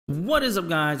What is up,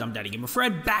 guys? I'm Daddy Gamer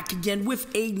Fred, back again with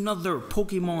another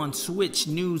Pokemon Switch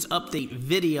news update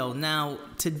video. Now,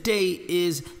 today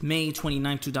is May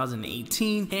 29,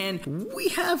 2018, and we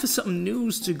have some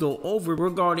news to go over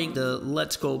regarding the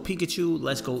Let's Go Pikachu,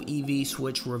 Let's Go Eevee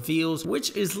Switch reveals,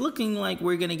 which is looking like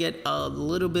we're gonna get a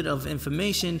little bit of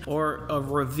information or a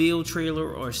reveal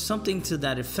trailer or something to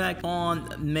that effect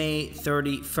on May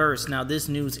 31st. Now, this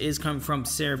news is coming from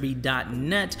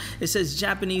Serebii.net. It says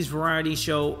Japanese variety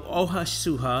show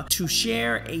Ohasuha to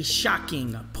share a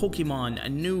shocking Pokemon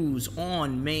news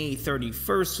on May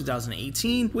 31st,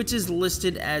 2018, which is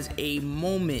listed as a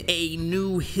moment a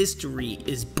new history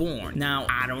is born. Now,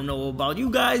 I don't know about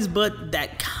you guys, but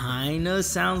that kind of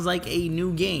sounds like a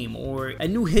new game, or a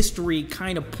new history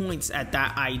kind of points at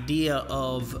that idea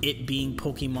of it being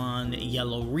Pokemon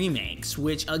Yellow remakes,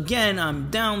 which again, I'm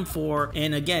down for.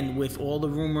 And again, with all the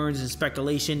rumors and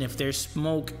speculation, if there's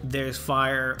smoke, there's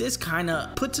fire. This kind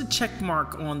of puts a check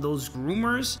mark on those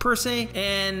rumors per se.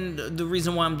 And the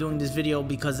reason why I'm doing this video,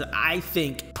 because I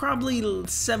think probably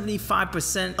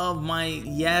 75% of my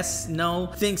yes, no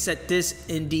thinks that this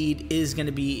indeed is going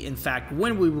to be in fact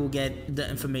when we will get the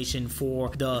information for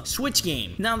the Switch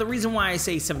game. Now, the reason why I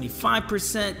say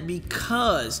 75%,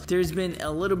 because there's been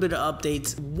a little bit of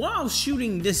updates while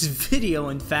shooting this video.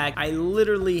 In fact, I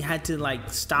literally had to like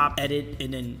stop, edit,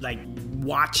 and then like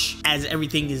watch as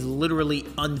everything is literally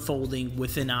unfolding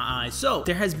within our eyes. So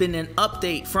there has been an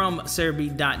update from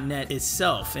Serebii.net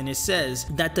itself, and it says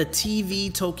that the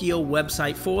TV Tokyo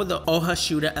website for the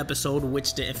Ohasuha episode,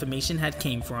 which the information had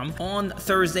came from, on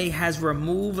Thursday has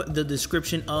removed the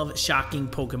description of shocking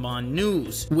Pokemon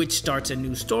news, which starts a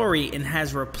new story, and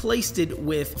has replaced it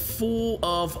with full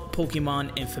of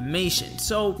Pokemon information.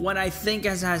 So what I think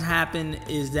has happened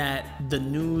is that the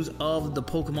news of the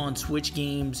Pokemon Switch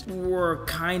games were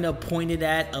kind of pointed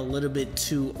at a little bit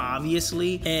too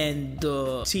obviously, and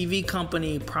the TV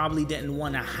company probably didn't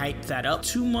want to hype that up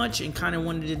too much and kind of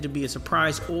wanted it to be a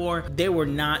surprise, or they were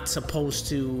not supposed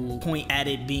to point at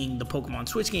it being the Pokemon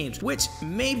Switch games, which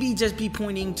maybe just be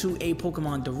pointing to a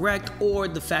Pokemon Direct or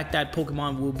the fact that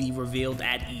Pokemon will be revealed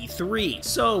at E3.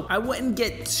 So I wouldn't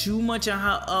get too much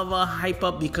of a hype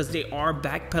up, because they are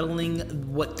backpedaling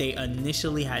what they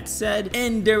initially had said,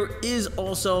 and there is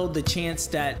also the chance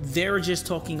that they're just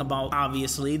talking about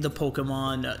obviously the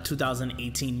Pokemon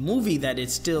 2018 movie that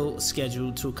is still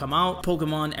scheduled to come out,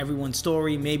 Pokemon Everyone's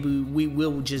Story. Maybe we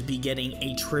will just be getting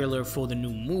a trailer for the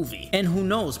new movie, and who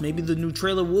knows, maybe the new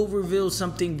trailer will reveal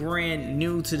something brand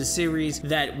new to the series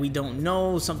that we don't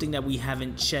know, something that we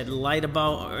haven't shed light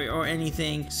about or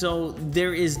anything. So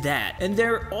there is that, and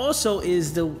there also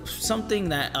is the something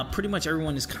that pretty much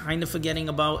everyone is kind of forgetting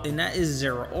about, and that is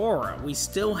Zeraora. We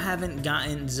still haven't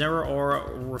gotten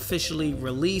Zeraora officially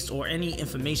released or any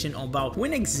information about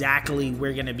when exactly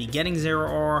we're going to be getting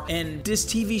Zeraora, and this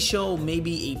TV show may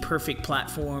be a perfect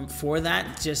platform for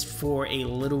that, just for a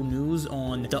little news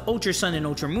on the Ultra Sun and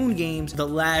Ultra Moon games, the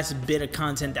last bit of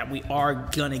content that we are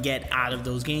gonna get out of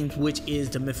those games, which is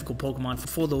the mythical Pokemon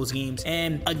for those games.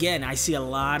 And again, I see a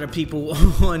lot of people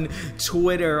on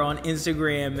Twitter, on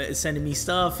Instagram, sending me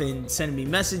stuff and sending me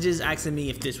messages asking me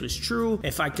if this was true,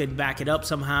 if I could back it up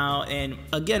somehow. And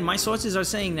again, my sources are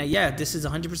saying that yeah, this is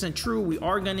 100% true. We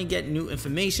are gonna get new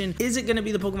information. Is it gonna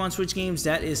be the Pokemon Switch games?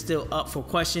 That is still up for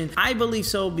question. I believe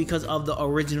so, because of the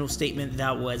original statement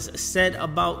that was said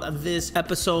about this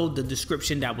episode, the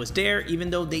description that was there, even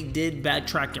though they did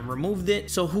backtrack and removed it.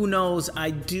 So who knows?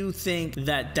 I do think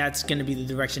that that's going to be the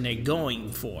direction they're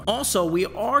going for. Also, we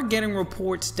are getting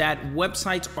reports that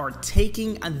websites are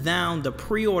taking down the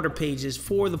pre-order pages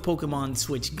for the Pokemon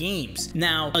Switch games.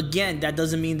 Now, again, that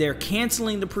doesn't mean they're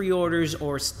canceling the pre-orders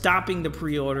or stopping the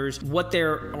pre-orders. What they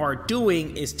are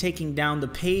doing is taking down the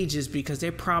pages, because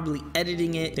they're probably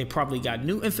editing it. They probably got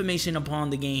new information upon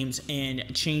the games and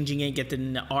changing it,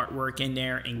 getting the artwork in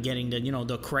there and getting the, you know,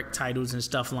 the correct titles and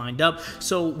stuff lined up.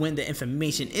 So when the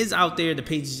information is out there, the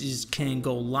pages can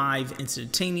go live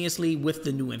instantaneously with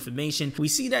the new information. We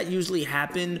see that usually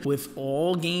happen with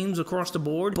all games across the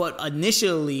board, but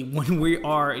initially when we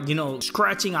are, you know,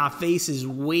 scratching our faces,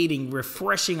 waiting,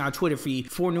 refreshing our Twitter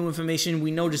feed for new information,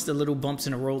 we notice the little bumps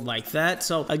in the road like that.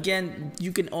 So again,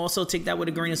 you can also take that with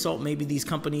a grain of salt. Maybe these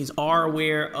companies are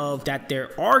aware of that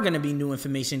there are going to be new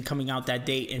information coming out that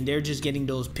date, and they're just getting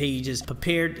those pages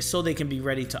prepared so they can be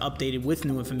ready to update it with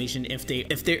new information if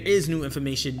there is new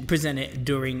information presented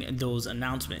during those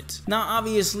announcements. Now,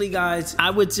 obviously, guys, I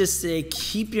would just say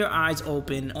keep your eyes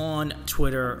open on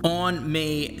Twitter on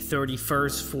May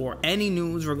 31st for any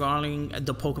news regarding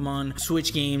the Pokemon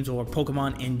Switch games or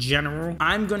Pokemon in general.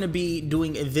 I'm going to be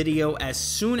doing video as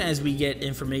soon as we get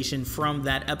information from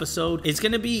that episode. It's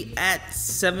gonna be at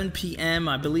 7 p.m.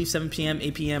 I believe 7 p.m.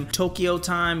 8 p.m. Tokyo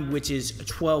time, which is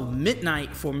 12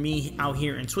 midnight for me out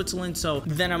here in Switzerland. So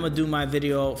then I'm gonna do my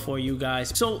video for you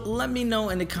guys. So let me know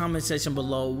in the comment section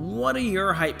below, what are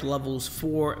your hype levels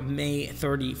for May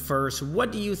 31st?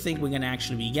 What do you think we're gonna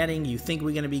actually be getting? You think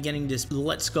we're gonna be getting this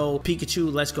Let's Go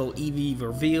Pikachu, Let's Go Eevee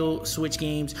reveal Switch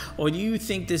games, or do you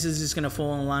think this is just gonna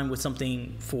fall in line with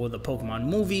something for the Pokemon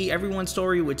movie Everyone's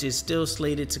Story, which is still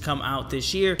slated to come out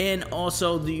this year? And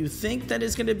also, do you think that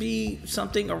it's gonna be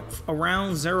something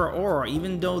around Zeraora,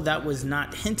 even though that was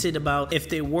not hinted about? If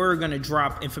they were gonna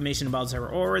drop information about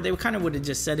Zeraora, they kind of would have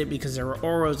just said it because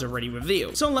Zeraora is already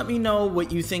revealed. So let me know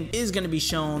what you think is gonna be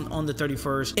shown on the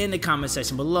 31st in the comment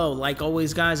section below. Like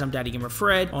always, guys, I'm Daddy Gamer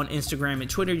Fred on Instagram and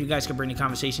Twitter. You guys can bring the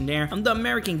conversation there. I'm the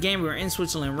American Gamer in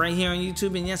Switzerland right here on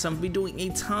YouTube, and yes, I'm gonna be doing a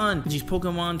ton of these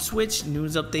Pokemon Switch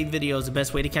news update videos. The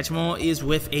best way to catch them all is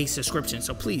with a subscription,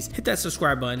 so please hit that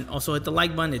subscribe button. Also hit the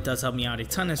like button. It does help me out a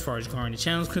ton as far as growing the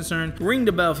channel is concerned. Ring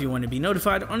the bell if you want to be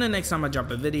notified on the next time I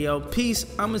drop a video. Peace.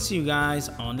 I'm gonna see you guys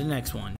on the next one.